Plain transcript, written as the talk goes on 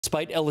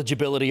Despite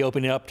eligibility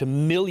opening up to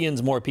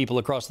millions more people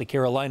across the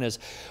Carolinas,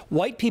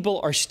 white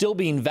people are still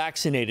being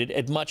vaccinated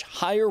at much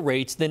higher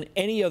rates than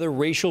any other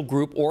racial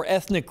group or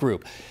ethnic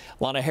group.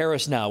 Lana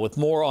Harris now with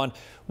more on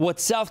what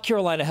South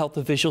Carolina health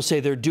officials say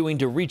they're doing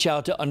to reach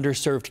out to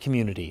underserved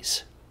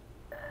communities.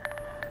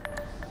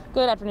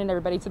 Good afternoon,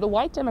 everybody. So the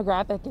white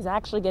demographic is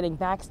actually getting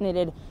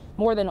vaccinated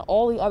more than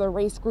all the other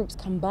race groups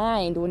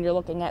combined when you're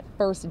looking at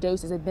first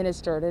doses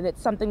administered. And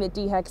it's something that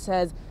DHEC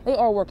says they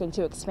are working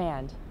to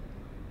expand.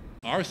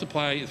 Our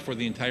supply is for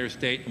the entire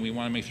state, and we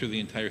want to make sure the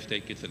entire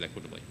state gets it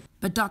equitably.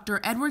 But Dr.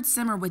 Edward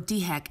Simmer with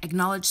DHEC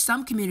acknowledged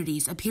some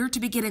communities appear to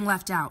be getting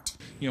left out.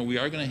 We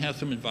are going to have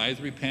some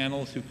advisory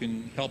panels who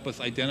can help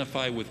us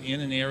identify within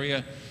an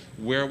area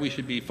where we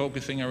should be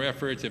focusing our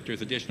efforts, if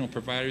there's additional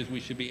providers we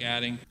should be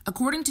adding.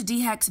 According to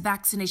DHEC's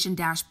vaccination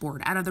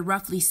dashboard, out of the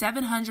roughly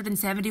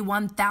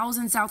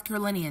 771,000 South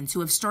Carolinians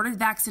who have started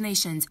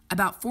vaccinations,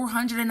 about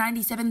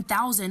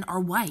 497,000 are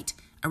white.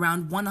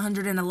 Around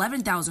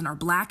 111,000 are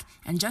black,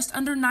 and just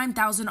under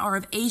 9,000 are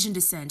of Asian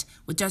descent,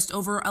 with just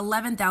over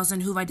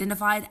 11,000 who've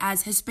identified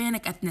as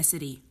Hispanic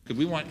ethnicity. Because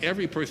we want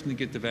every person to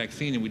get the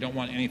vaccine, and we don't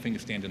want anything to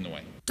stand in the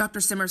way.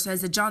 Dr. Simmer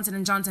says the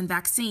Johnson & Johnson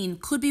vaccine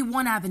could be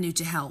one avenue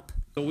to help.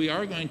 So we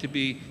are going to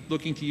be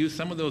looking to use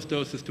some of those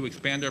doses to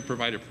expand our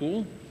provider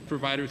pool.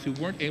 Providers who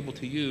weren't able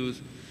to use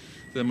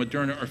the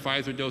Moderna or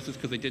Pfizer doses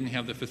because they didn't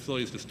have the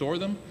facilities to store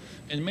them.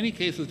 In many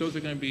cases, those are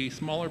going to be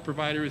smaller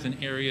providers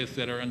in areas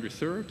that are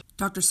underserved.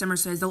 Dr. Simmer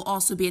says they'll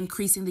also be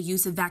increasing the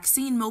use of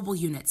vaccine mobile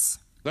units.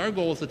 Our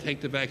goal is to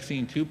take the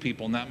vaccine to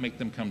people, not make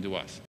them come to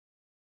us.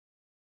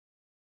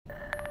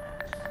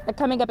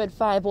 Coming up at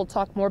 5, we'll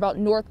talk more about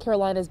North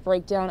Carolina's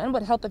breakdown and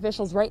what health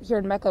officials right here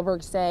in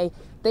Mecklenburg say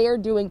they are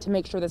doing to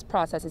make sure this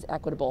process is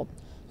equitable.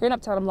 Here in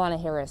Uptown, I'm Lana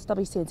Harris,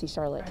 WCNC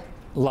Charlotte.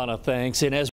 Lana, thanks. And as